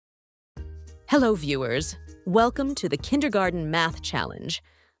Hello, viewers. Welcome to the Kindergarten Math Challenge.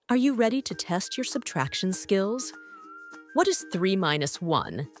 Are you ready to test your subtraction skills? What is 3 minus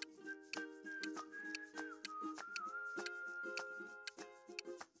 1?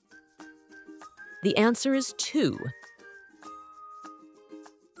 The answer is 2.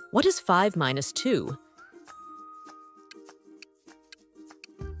 What is 5 minus 2?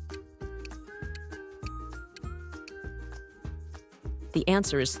 The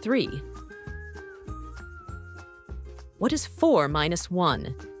answer is 3. What is 4 minus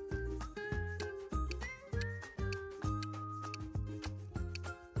 1?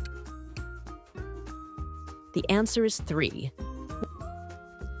 The answer is 3.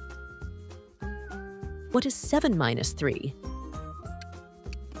 What is 7 minus 3?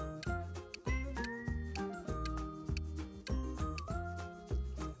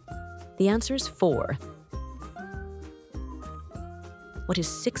 The answer is 4. What is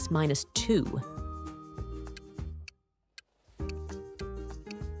 6 minus 2?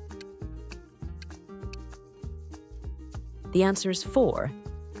 The answer is 4.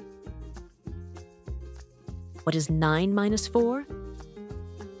 What is 9 minus 4?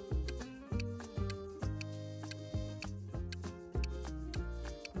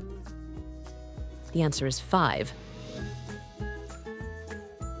 The answer is 5.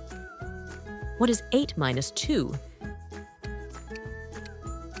 What is 8 minus 2?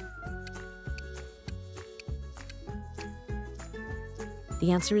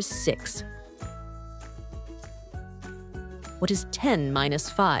 The answer is 6. What is 10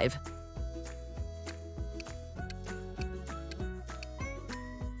 minus 5?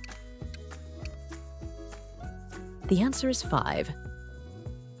 The answer is 5.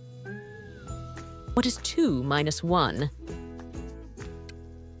 What is 2 minus 1?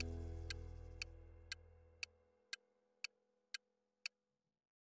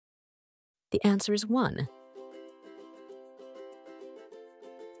 The answer is 1.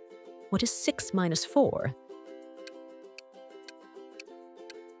 What is 6 minus 4?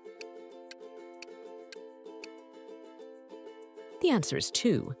 The answer is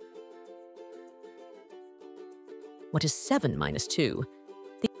 2. What is 7 minus 2?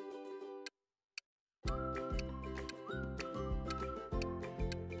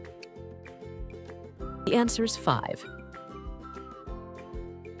 The answer is 5.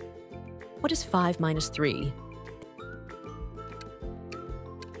 What is 5 minus 3?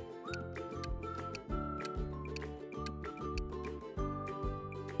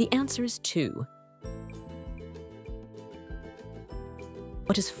 The answer is 2.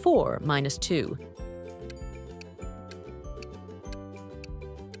 What is 4 minus 2?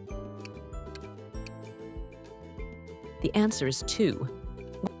 The answer is 2.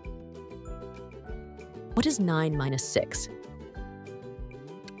 What is 9 minus 6?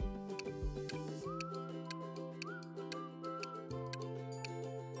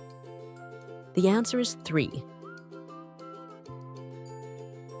 The answer is 3.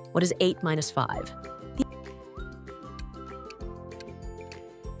 What is 8 minus 5?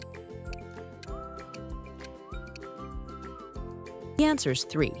 The answer is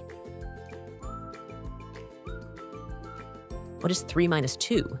 3. What is 3 minus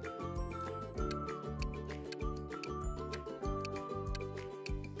 2?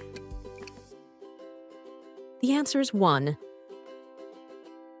 The answer is 1.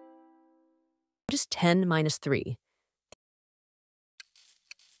 What is 10 minus 3?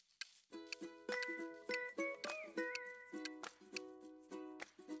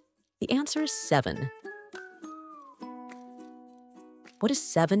 The answer is 7. What is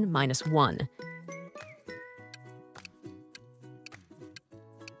 7 minus 1?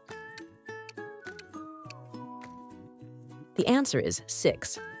 The answer is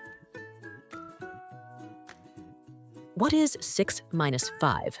 6. What is 6 minus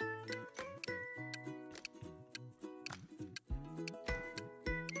 5?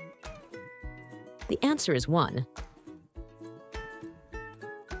 The answer is 1.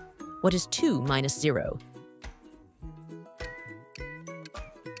 What is 2 minus 0?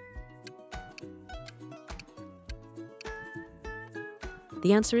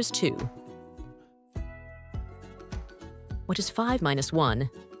 The answer is 2. What is 5 minus 1?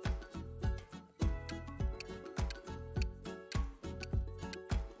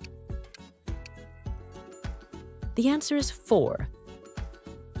 The answer is 4.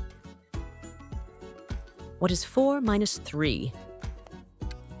 What is 4 minus 3?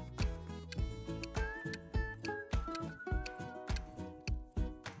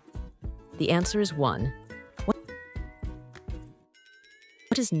 The answer is 1.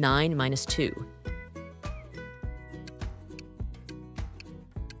 What is 9 minus 2?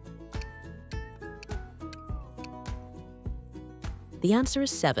 The answer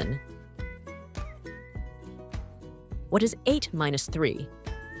is 7. What is 8 minus 3?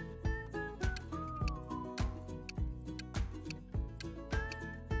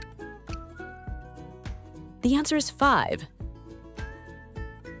 The answer is 5.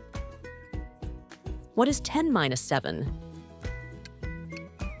 What is 10 minus 7?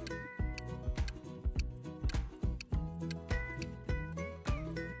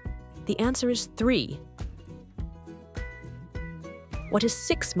 The answer is 3. What is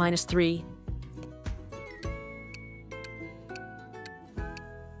 6 minus 3?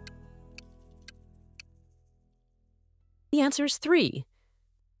 The answer is 3.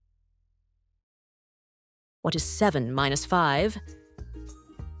 What is 7 minus 5?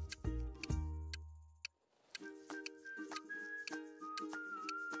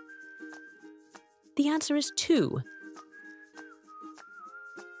 The answer is 2.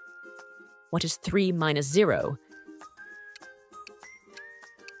 What is 3 minus 0?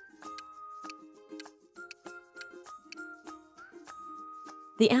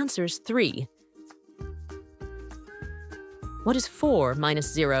 The answer is 3. What is 4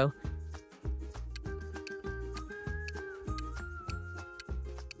 minus 0?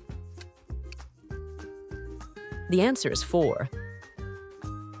 The answer is 4.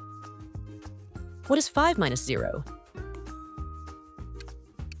 What is 5 minus 0?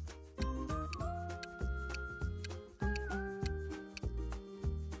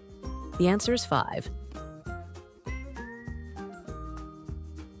 The answer is 5.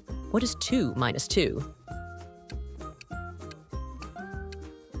 What is 2 minus 2?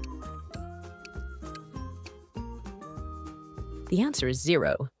 The answer is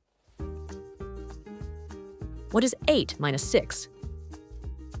 0. What is 8 minus 6?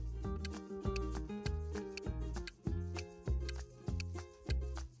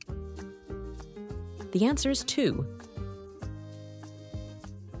 The answer is 2.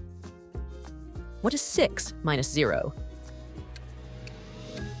 What is 6 minus 0?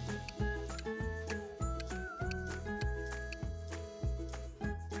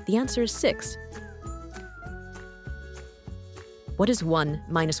 The answer is 6. What is 1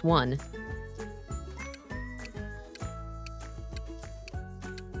 minus 1?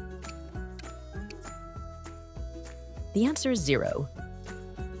 The answer is 0.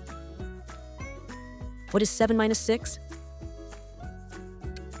 What is 7 minus 6?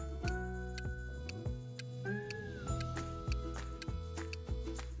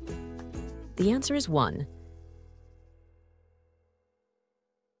 The answer is 1.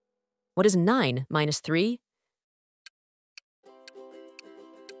 What is 9 minus 3?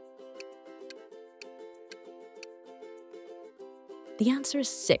 The answer is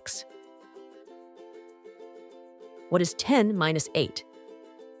 6. What is 10 minus 8?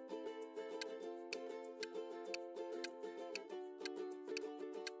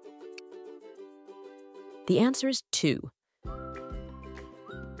 The answer is 2.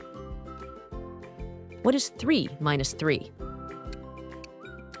 What is 3 minus 3?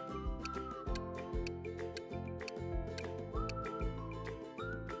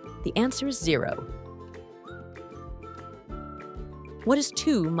 The answer is 0. What is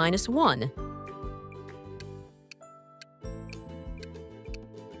 2 minus 1?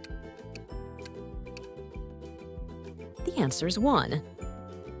 The answer is 1.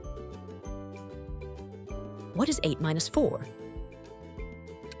 What is 8 minus 4?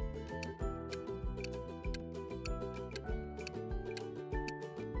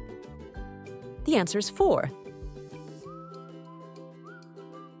 The answer is 4.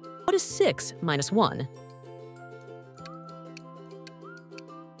 What is 6 minus 1?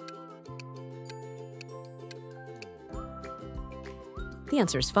 The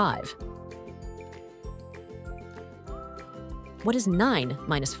answer is 5. What is 9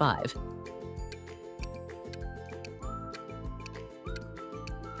 minus 5?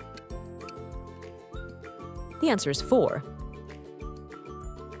 The answer is 4.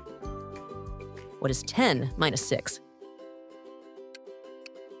 What is 10 minus 6?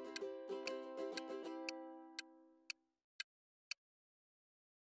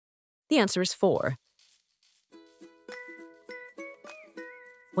 The answer is 4.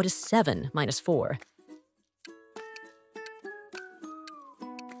 What is 7 minus 4?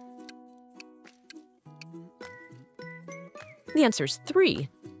 The answer is 3.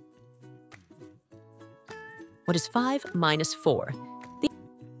 What is 5 minus 4?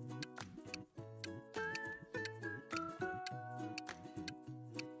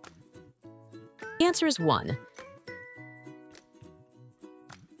 The answer is 1.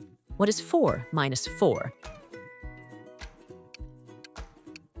 What is 4 minus 4?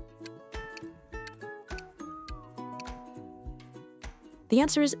 The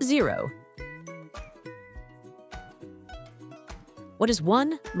answer is 0. What is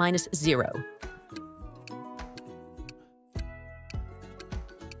 1 minus 0?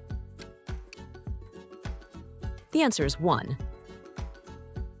 The answer is 1.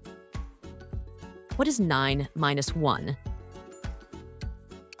 What is 9 minus 1?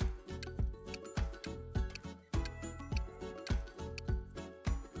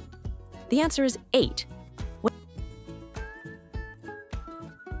 The answer is 8.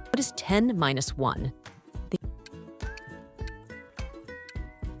 What is 10 minus 1?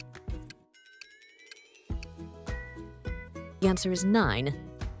 The answer is 9.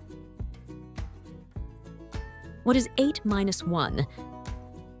 What is 8 minus 1?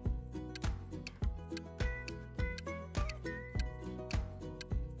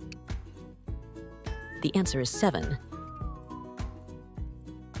 The answer is 7.